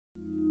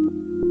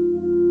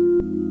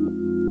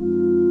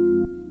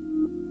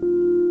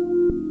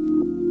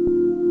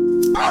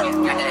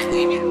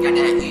Look,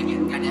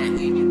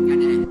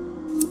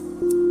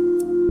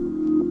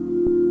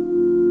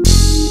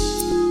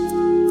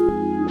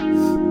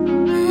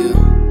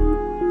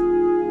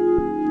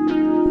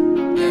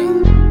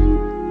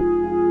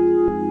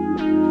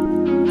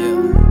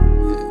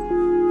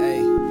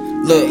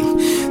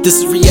 this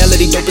is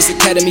reality, dopest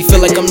academy, feel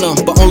like I'm numb,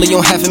 but only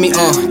on half of me,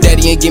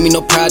 Daddy ain't give me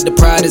no pride, the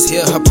pride is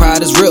here, her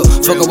pride is real.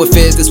 Fuckin' with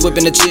feds that's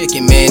whipping the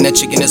chicken, man, that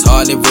chicken is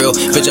hardly real.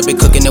 Bitch, I been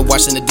cooking and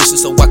washing the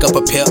dishes so I can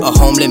prepare a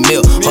homely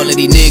meal. All of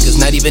these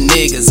niggas, not even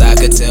niggas, I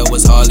could tell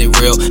was hardly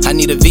real. I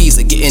need a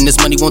visa, getting this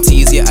money won't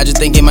tease ya, I just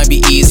think it might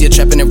be easier.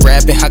 Trapping and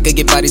rapping, I could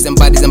get bodies and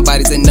bodies and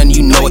bodies and none of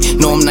you know it.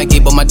 No, I'm not gay,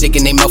 but my dick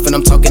in they mouth and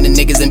I'm talking to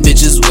niggas and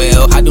bitches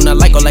well. I do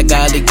not like all that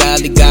golly,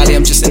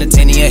 I'm just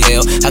entertaining your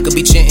hell. I could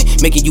be chanting,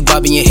 making you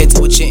bobbing your head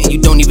to a chant and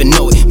you don't even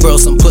know it. Bro,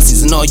 some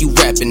pussies and all you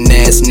rapping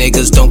ass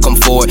niggas don't come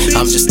forward.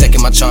 I'm just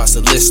stacking my charts,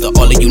 a list of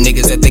all of you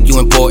niggas that think you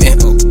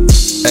important.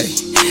 Hey,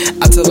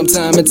 I tell them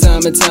time and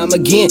time and time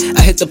again,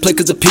 I hit the play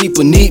cause the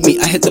people need me.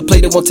 I hit the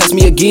play, they won't test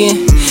me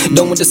again.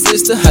 Don't want a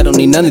sister, I don't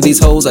need none of these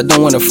hoes, I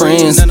don't want a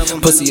friends.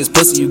 Pussy is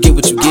pussy, you get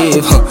what you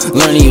give,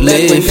 learning you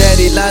live. When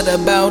daddy lied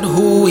about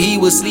who he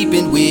was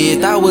sleeping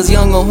with, I was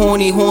young or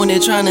horny,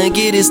 trying to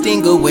get his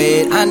stinger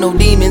wet. I know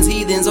demons,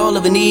 heathens, all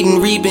of an eating,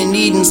 reaping,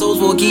 needing souls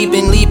for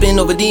keeping, leaping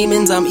over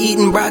demons. I'm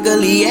eating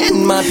broccoli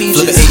and my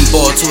peaches. Flip an 80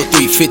 ball to a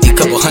 350,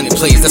 couple hundred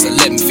plays, that's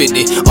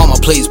 1150. All my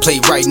plays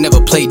played right,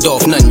 never played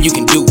off, nothing you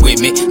can do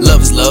with me.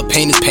 Love is love,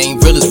 pain is pain,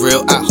 real is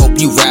real, I hope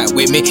you ride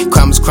with me.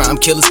 Crime is crime,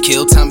 kill is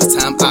kill, time is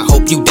time, I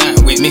hope you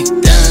dine with me.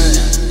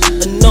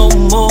 Dine, no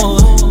more,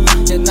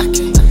 and I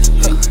can't,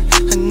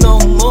 no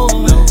more.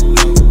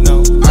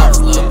 Love is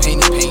love, pain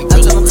is pain,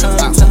 real is real,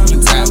 I hope you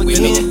ride with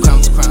me. Crime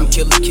is crime,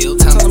 kill is kill,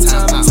 time is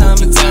time, I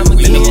hope you dine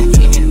with me.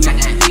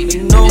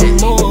 No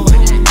more,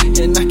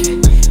 and I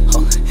can't,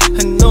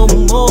 no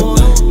more.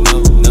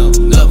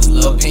 Love is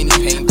love, pain is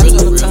pain, real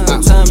is real, I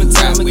hope you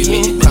ride with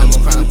me. Crime is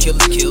crime, kill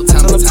is kill,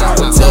 time is time,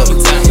 I hope you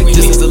dine with me.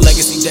 This is a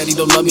legacy, daddy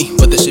don't love me,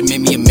 but this shit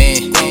made me a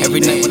man. Every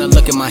night when I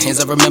look in my hands,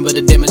 I remember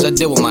the damage I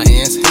did with my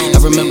hands. I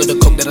remember the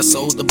coke that I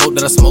sold, the boat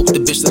that I smoked, the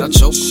bitch that I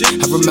choked.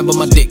 I remember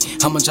my dick,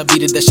 how much I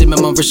beat it, that shit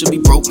meant my wrist should be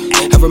broke.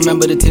 I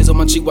remember the tears on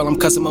my cheek while I'm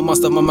cussing my mouth,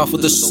 stuff my mouth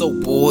with the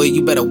soap. Boy,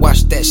 you better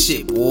watch that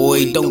shit,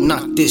 boy. Don't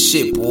knock this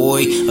shit,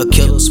 boy. A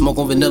killer, smoke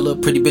on vanilla,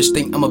 pretty bitch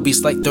think I'm a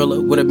beast like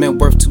Thriller. Would've been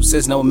worth 2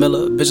 cents, now a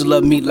miller. Bitch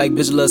love me like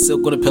bitch love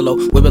silk on a pillow.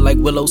 Whip it like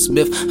Willow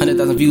Smith,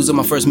 100,000 views on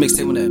my first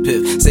mixtape with that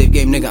piff. Save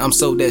game, nigga, I'm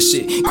so that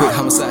shit. Quick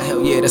homicide,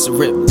 hell yeah, that's a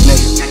rip,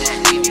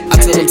 nigga. I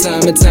tell them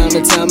time and time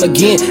and time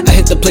again, I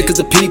hit the play cause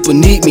the people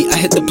need me. I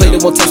hit the play,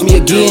 they won't touch me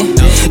again.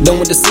 Don't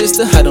want a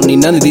sister, I don't need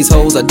none of these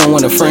hoes, I don't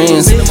want a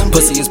friends.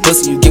 Pussy is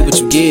pussy, you get what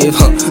you give,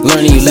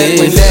 learning you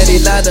live. When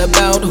daddy lied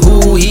about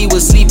who he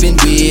was sleeping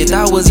with,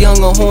 I was young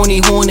or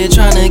horny,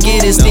 trying to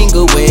get his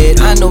stinger wet.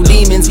 I know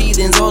demons,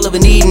 heathens, all of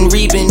an eating,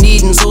 reaping,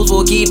 needing souls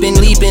for keeping,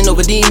 leaping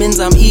over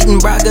demons. I'm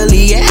eating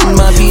broccoli and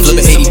my peaches.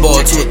 Flip an 80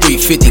 ball to a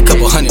 350,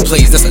 couple hundred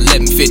plays, that's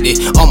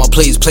 1150. All my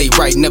plays played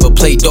right, never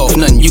played off,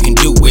 nothing you can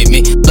do with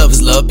me. Love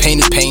is love, pain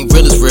is pain,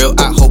 real is real,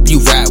 I hope you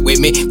ride with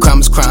me. Crime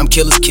is crime,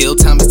 kill is kill,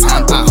 time is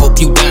time, I hope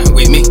you dine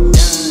with me.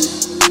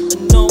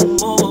 No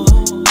more,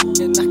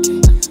 and I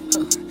can't,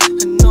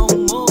 no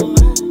more.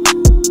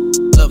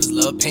 Love is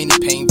love, pain is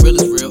pain, real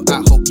is real,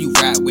 I hope you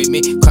ride with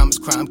me. Crime is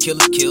crime, kill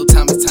is kill,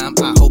 time is time,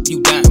 I hope you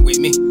dine with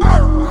me.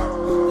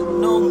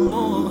 No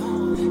more,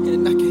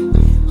 and I can't,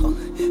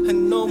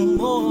 no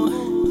more.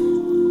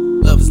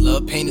 Love is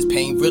love, pain is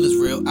pain, real is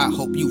real, I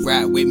hope you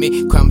ride with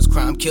me. Crime is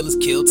crime, kill is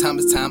kill, time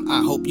is time,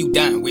 I hope you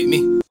dine with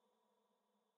me.